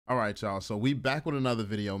All right, y'all. So we back with another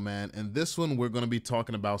video, man. And this one, we're going to be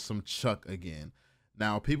talking about some Chuck again.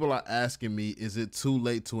 Now, people are asking me, is it too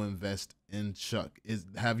late to invest in Chuck?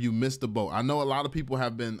 Have you missed the boat? I know a lot of people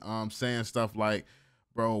have been saying stuff like,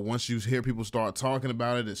 bro, once you hear people start talking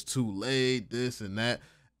about it, it's too late, this and that.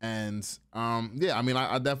 And yeah, I mean,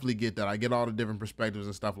 I definitely get that. I get all the different perspectives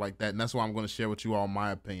and stuff like that. And that's why I'm going to share with you all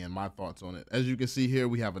my opinion, my thoughts on it. As you can see here,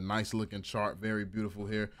 we have a nice looking chart, very beautiful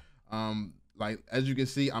here. Like, as you can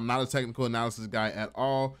see, I'm not a technical analysis guy at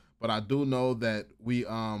all, but I do know that we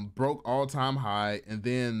broke all-time high, and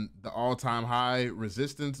then the all-time high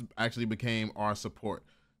resistance actually became our support.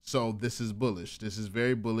 So this is bullish. This is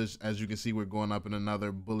very bullish. As you can see, we're going up in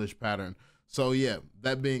another bullish pattern. So yeah,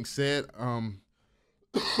 that being said,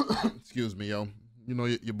 excuse me, yo. You know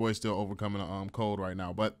your boy's still overcoming a cold right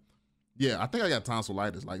now, but yeah, I think I got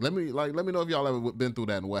tonsillitis. Let me know if y'all ever been through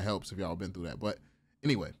that and what helps if y'all been through that. But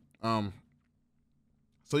anyway,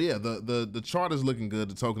 so yeah, the chart is looking good,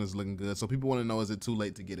 the token is looking good. So people want to know, is it too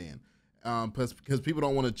late to get in? Because people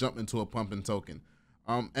don't want to jump into a pumping token.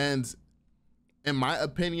 And in my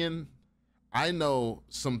opinion, I know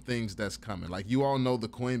some things that's coming. Like, you all know the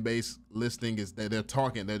Coinbase listing is that they're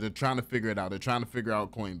trying to figure it out. They're trying to figure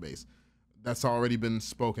out Coinbase. That's already been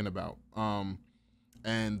spoken about.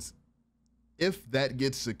 And if that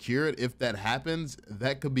gets secured, if that happens,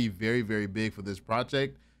 that could be very, very big for this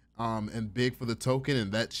project. And big for the token,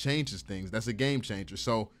 and that changes things. That's a game changer.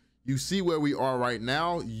 So you see where we are right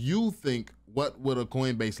now. You think, what would a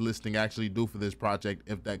Coinbase listing actually do for this project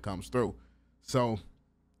if that comes through? So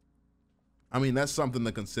I mean, that's something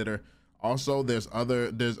to consider. Also, there's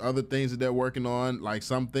other things that they're working on. Like,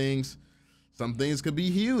 some things could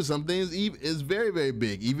be huge. Some things is very, very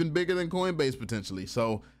big, even bigger than Coinbase potentially.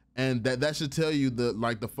 So, and that should tell you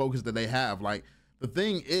the focus that they have. Like, the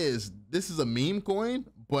thing is, this is a meme coin,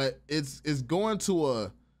 but it's going to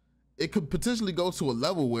it could potentially go to a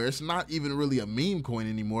level where it's not even really a meme coin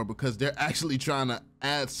anymore, because they're actually trying to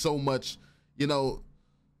add so much,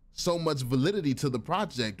 so much validity to the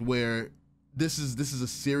project, where this is a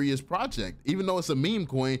serious project. Even though it's a meme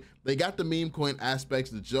coin, they got the meme coin aspects,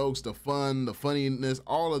 the jokes, the fun, the funniness,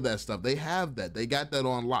 all of that stuff. They have that. They got that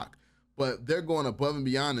on lock. But they're going above and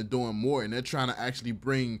beyond and doing more, and they're trying to actually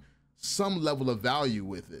bring some level of value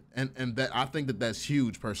with it, and that, I think that's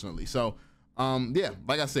huge personally. So yeah,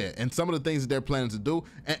 like I said, and some of the things that they're planning to do,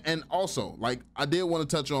 and also, like, I did want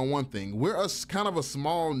to touch on one thing. We're kind of a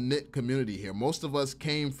small knit community here. Most of us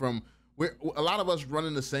came from, a lot of us run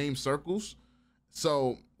in the same circles.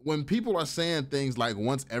 So when people are saying things like,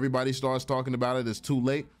 once everybody starts talking about it, it's too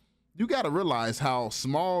late, you got to realize how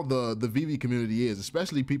small the VV community is,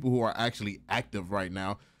 especially people who are actually active right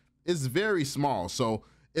now. It's very small. So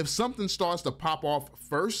if something starts to pop off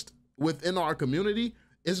first within our community,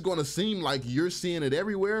 it's going to seem like you're seeing it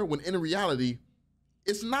everywhere, when in reality,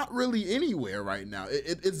 it's not really anywhere right now.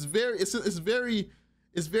 It's very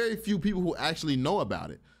few people who actually know about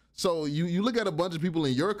it. So you look at a bunch of people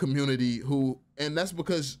in your community and that's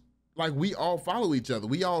because, like, we all follow each other.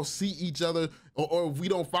 We all see each other, or if we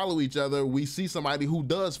don't follow each other, we see somebody who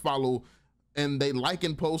does follow, and they like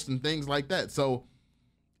and post and things like that. So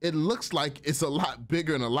it looks like it's a lot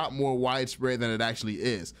bigger and a lot more widespread than it actually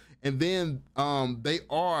is. And then they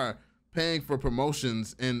are paying for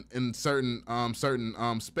promotions in certain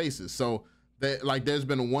spaces. So there's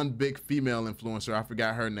been one big female influencer, I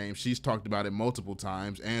forgot her name. She's talked about it multiple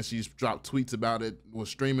times, and she's dropped tweets about it, was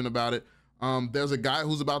streaming about it. There's a guy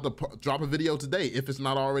who's about to drop a video today, if it's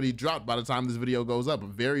not already dropped by the time this video goes up. A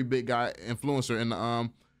very big guy, influencer in the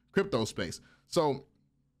crypto space. So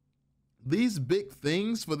these big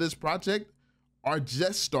things for this project are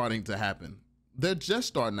just starting to happen. They're just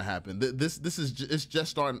starting to happen. It's just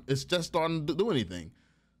starting to do anything.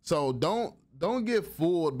 So don't get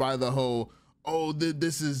fooled by the whole, oh, don't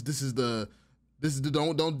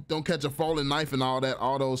catch a falling knife and all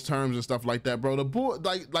those terms and stuff like that, bro. The bull,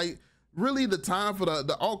 like really, the time for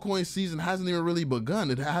the altcoin season hasn't even really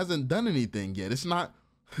begun. It hasn't done anything yet. It's not.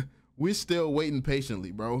 We're still waiting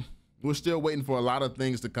patiently, bro. We're still waiting for a lot of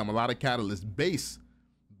things to come, a lot of catalysts. Base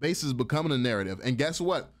is becoming a narrative, and guess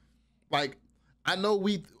what? Like, I know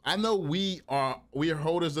we are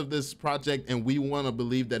holders of this project, and we want to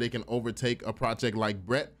believe that it can overtake a project like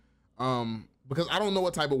Brett. Because I don't know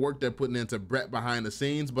what type of work they're putting into Brett behind the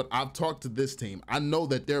scenes, but I've talked to this team. I know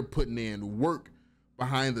that they're putting in work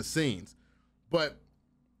behind the scenes. But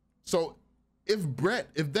so if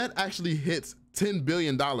that actually hits $10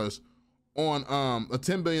 billion on a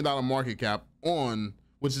 $10 billion market cap,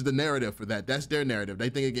 which is the narrative for that. That's their narrative. They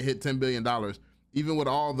think it can hit $10 billion. Even with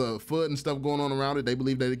all the FUD and stuff going on around it, they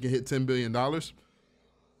believe that it can hit $10 billion.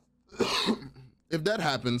 if that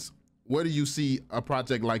happens, where do you see a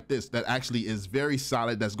project like this that actually is very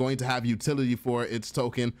solid, that's going to have utility for its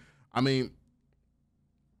token? I mean,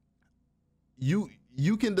 you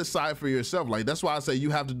can decide for yourself. Like, that's why I say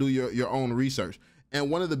you have to do your own research. And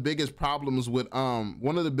one of the biggest problems with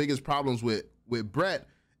with Brett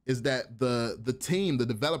is that the team, the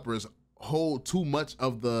developers, hold too much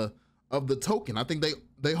of the token. I think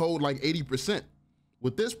they hold like 80%.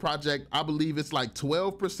 With this project, I believe it's like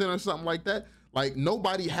 12% or something like that. Like,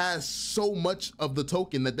 nobody has so much of the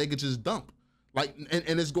token that they could just dump, like,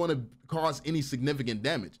 and it's going to cause any significant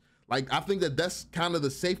damage. Like, I think that's kind of the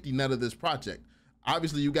safety net of this project.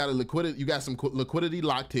 Obviously, you got some liquidity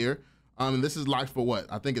locked here. And this is locked for what?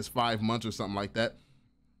 I think it's 5 months or something like that.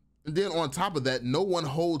 And then on top of that, no one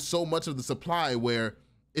holds so much of the supply where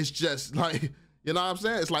it's just like, you know what I'm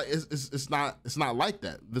saying? It's like, it's not like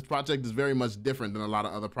that. This project is very much different than a lot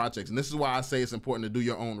of other projects. And this is why I say it's important to do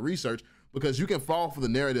your own research, because you can fall for the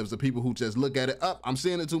narratives of people who just look at it, I'm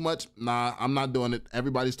seeing it too much. Nah, I'm not doing it.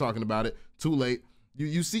 Everybody's talking about it. Too late.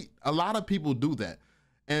 You see, a lot of people do that.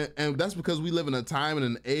 And that's because we live in a time and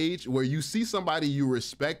an age where you see somebody you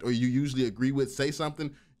respect or you usually agree with say something,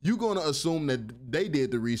 you're going to assume that they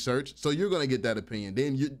did the research, so you're going to get that opinion.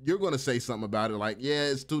 Then you're going to say something about it, like, yeah,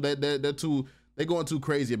 it's too, they're going too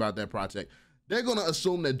crazy about that project. They're going to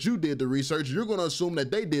assume that you did the research. You're going to assume that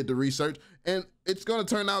they did the research, and it's going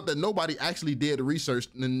to turn out that nobody actually did the research,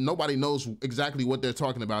 and nobody knows exactly what they're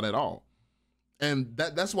talking about at all. And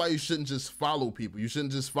that's why you shouldn't just follow people. You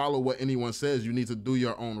shouldn't just follow what anyone says. You need to do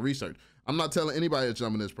your own research. I'm not telling anybody to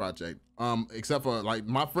jump in this project, except for like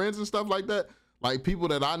my friends and stuff like that. Like, people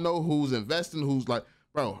that I know who's investing, who's like,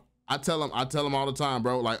 bro, I tell them all the time,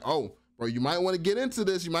 bro, like, oh, bro, you might want to get into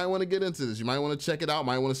this. You might want to get into this. You might want to check it out.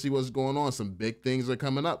 Might want to see what's going on. Some big things are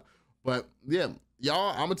coming up. But yeah,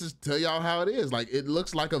 y'all, I'm gonna just tell y'all how it is. Like, it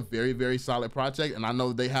looks like a very, very solid project. And I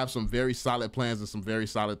know they have some very solid plans and some very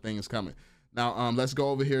solid things coming. Now, let's go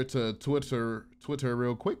over here to Twitter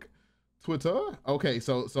real quick. Twitter. Okay,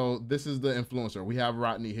 so this is the influencer. We have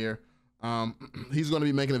Rodney here. He's going to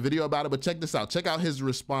be making a video about it, but check this out. Check out his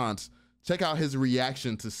response. Check out his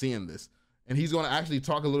reaction to seeing this. And he's going to actually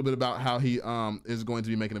talk a little bit about how he is going to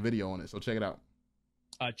be making a video on it. So check it out.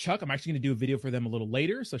 Chuck, I'm actually going to do a video for them a little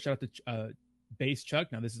later. So shout out to Base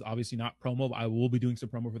Chuck. Now, this is obviously not promo, but I will be doing some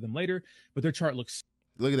promo for them later. But their chart looks...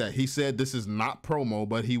 Look at that. He said this is not promo,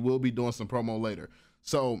 but he will be doing some promo later.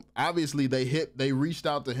 So obviously they reached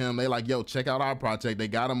out to him. They like, yo, check out our project. They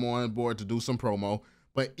got him on board to do some promo.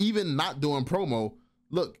 But even not doing promo,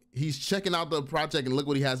 look, he's checking out the project and look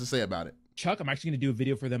what he has to say about it. Chuck, I'm actually going to do a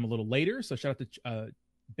video for them a little later. So shout out to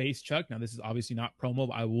Base Chuck. Now, this is obviously not promo,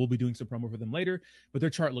 but I will be doing some promo for them later. But their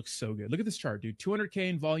chart looks so good. Look at this chart, dude. 200K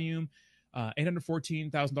in volume.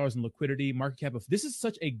 $814,000 in liquidity, market cap of, this is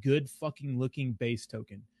such a good fucking looking base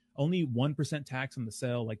token. Only 1% tax on the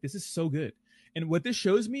sell. Like, this is so good. And what this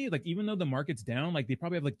shows me, like, even though the market's down, like, they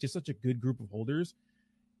probably have like just such a good group of holders.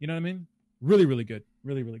 You know what I mean? Really, really good.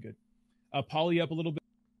 Really, really good. Poly up a little bit.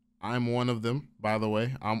 I'm one of them, by the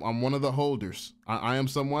way. I'm one of the holders. I am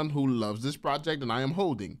someone who loves this project and I am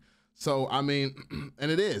holding. So, I mean, and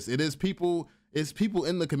it is people. It's people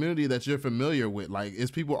in the community that you're familiar with. Like, it's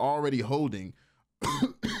people already holding.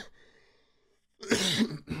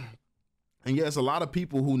 And yes, a lot of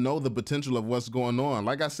people who know the potential of what's going on.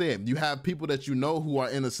 Like I said, you have people that you know who are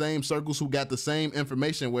in the same circles, who got the same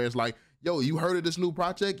information, where it's like, yo, you heard of this new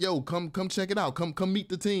project? Yo, come check it out. Come meet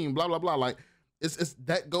the team, blah, blah, blah. Like, it's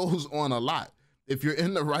that goes on a lot. If you're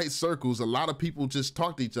in the right circles, a lot of people just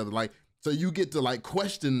talk to each other. Like, so you get to like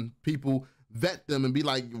question people, vet them, and be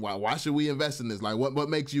like, why should we invest in this? Like, what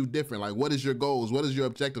makes you different? Like, what is your goals? What is your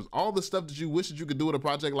objectives? All the stuff that you wish that you could do with a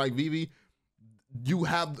project like VV, you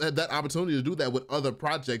have that opportunity to do that with other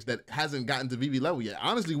projects that hasn't gotten to VV level yet.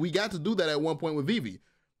 Honestly, we got to do that at one point with VV.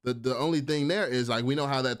 The only thing there is, like, we know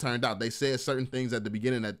how that turned out. They said certain things at the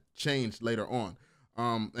beginning that changed later on.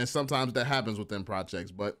 And sometimes that happens within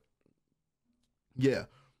projects, but yeah,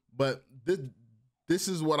 but this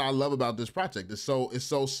is what I love about this project. It's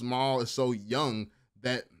so small, it's so young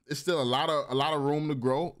that it's still a lot of room to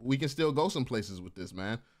grow. We can still go some places with this,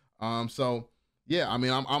 man. So yeah, I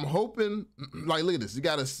mean, I'm hoping, like, look at this. You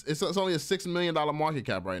got it's only a $6 million market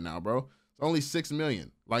cap right now, bro. It's only 6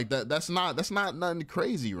 million. Like, that's not nothing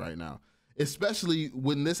crazy right now, especially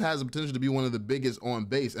when this has the potential to be one of the biggest on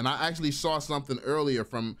base. And I actually saw something earlier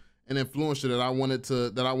from an influencer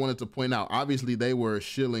that I wanted to point out. Obviously, they were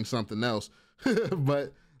shilling something else.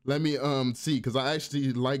 But let me see, because I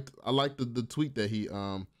actually liked the tweet that he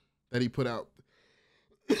put out.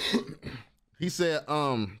 He said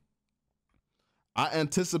I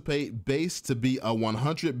anticipate Base to be a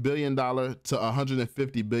 $100 billion to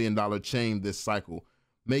 $150 billion chain this cycle,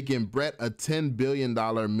 making Brett a $10 billion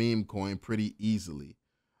meme coin pretty easily.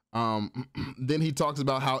 Then he talks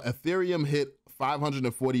about how Ethereum hit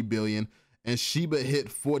 540 billion and Shiba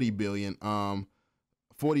hit 40 billion.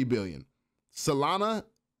 40 billion. Solana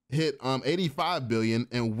hit 85 billion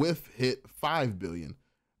and WIF hit 5 billion.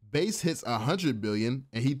 Base hits 100 billion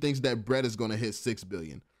and he thinks that Brett is going to hit 6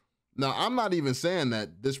 billion. Now, I'm not even saying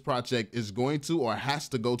that this project is going to or has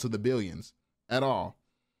to go to the billions at all.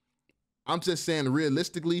 I'm just saying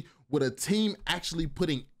realistically, with a team actually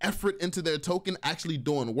putting effort into their token, actually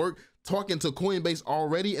doing work, talking to Coinbase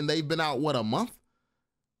already, and they've been out, what, a month?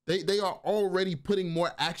 They are already putting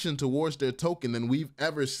more action towards their token than we've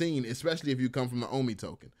ever seen, especially if you come from the OMI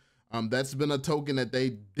token. That's been a token that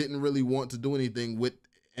they didn't really want to do anything with,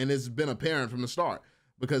 and it's been apparent from the start.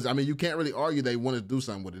 Because, I mean, you can't really argue they want to do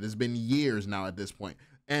something with it. It's been years now at this point.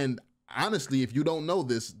 And honestly, if you don't know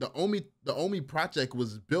this, the OMI project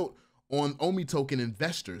was built on OMI token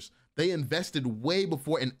investors. They invested way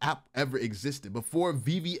before an app ever existed. Before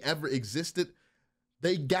VV ever existed,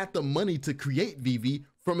 they got the money to create VV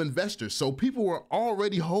from investors. So people were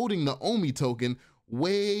already holding the OMI token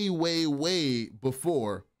way, way, way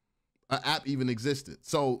before an app even existed.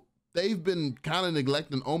 So they've been kind of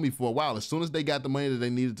neglecting OMI for a while. As soon as they got the money that they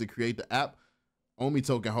needed to create the app, OMI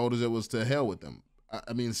token holders, it was to hell with them.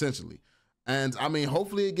 I mean, essentially. And I mean,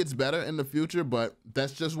 hopefully it gets better in the future, but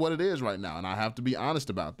that's just what it is right now. And I have to be honest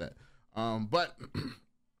about that. But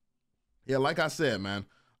yeah, like I said, man,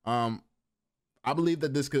 I believe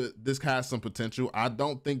that this has some potential. I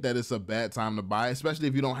don't think that it's a bad time to buy, especially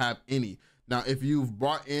if you don't have any. Now, if you've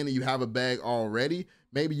brought in and you have a bag already,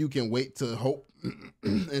 maybe you can wait to hope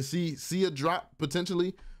and see a drop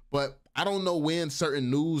potentially. But I don't know when certain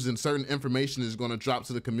news and certain information is going to drop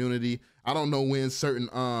to the community. I don't know when certain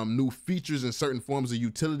new features and certain forms of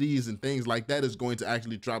utilities and things like that is going to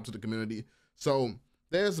actually drop to the community. So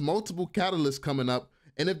there's multiple catalysts coming up.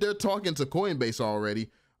 And if they're talking to Coinbase already,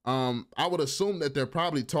 I would assume that they're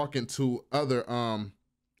probably talking to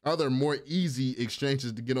other more easy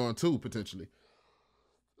exchanges to get on too, potentially.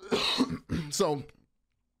 So,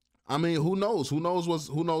 I mean, who knows? Who knows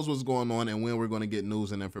what's going on and when we're going to get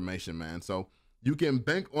news and information, man. So you can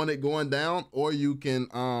bank on it going down, or you can,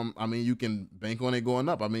 I mean, you can bank on it going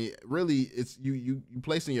up. I mean, really, it's you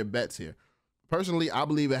placing your bets here. Personally, I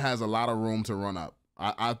believe it has a lot of room to run up.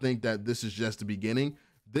 I think that this is just the beginning.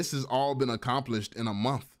 This has all been accomplished in a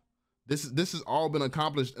month. This has all been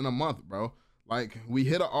accomplished in a month, bro. Like, we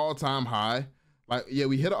hit an all-time high. Like, yeah,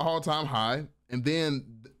 we hit an all-time high, and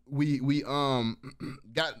then we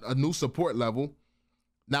got a new support level.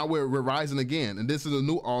 Now we're rising again, and this is a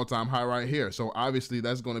new all-time high right here. So obviously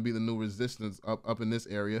that's going to be the new resistance up in this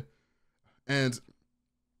area, and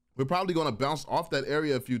we're probably going to bounce off that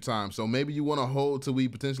area a few times. So maybe you want to hold till we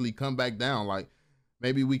potentially come back down. Like,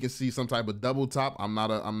 maybe we can see some type of double top. I'm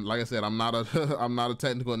like I said, I'm not a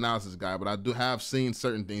technical analysis guy, but I do have seen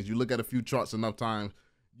certain things. You look at a few charts enough times,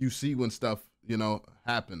 you see when stuff, you know,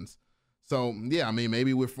 happens. So yeah, I mean,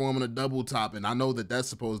 maybe we're forming a double top, and I know that that's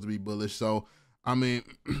supposed to be bullish. So I mean,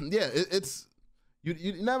 yeah, it's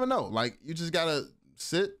you never know. Like, you just gotta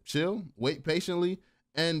sit, chill, wait patiently,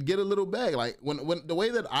 and get a little bag. Like, when the way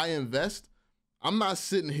that I invest, I'm not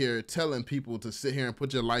sitting here telling people to sit here and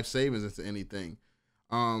put your life savings into anything.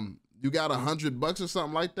 You got $100 or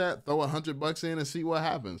something like that, throw $100 in and see what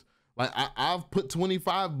happens. Like, I've put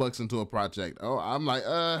 25 bucks into a project. Oh, I'm like,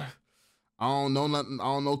 I don't know nothing. I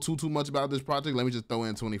don't know too much about this project. Let me just throw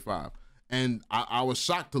in 25. And I was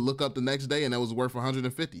shocked to look up the next day and it was worth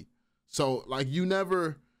 150. So like, you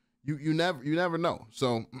never know.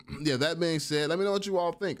 So yeah, that being said, let me know what you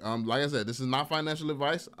all think. Like I said, this is not financial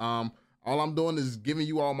advice. All I'm doing is giving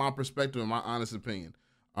you all my perspective and my honest opinion.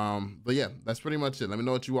 But yeah, that's pretty much it. Let me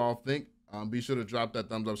know what you all think. Be sure to drop that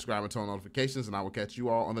thumbs up, subscribe, and turn on notifications, and I will catch you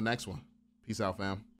all on the next one. Peace out, fam.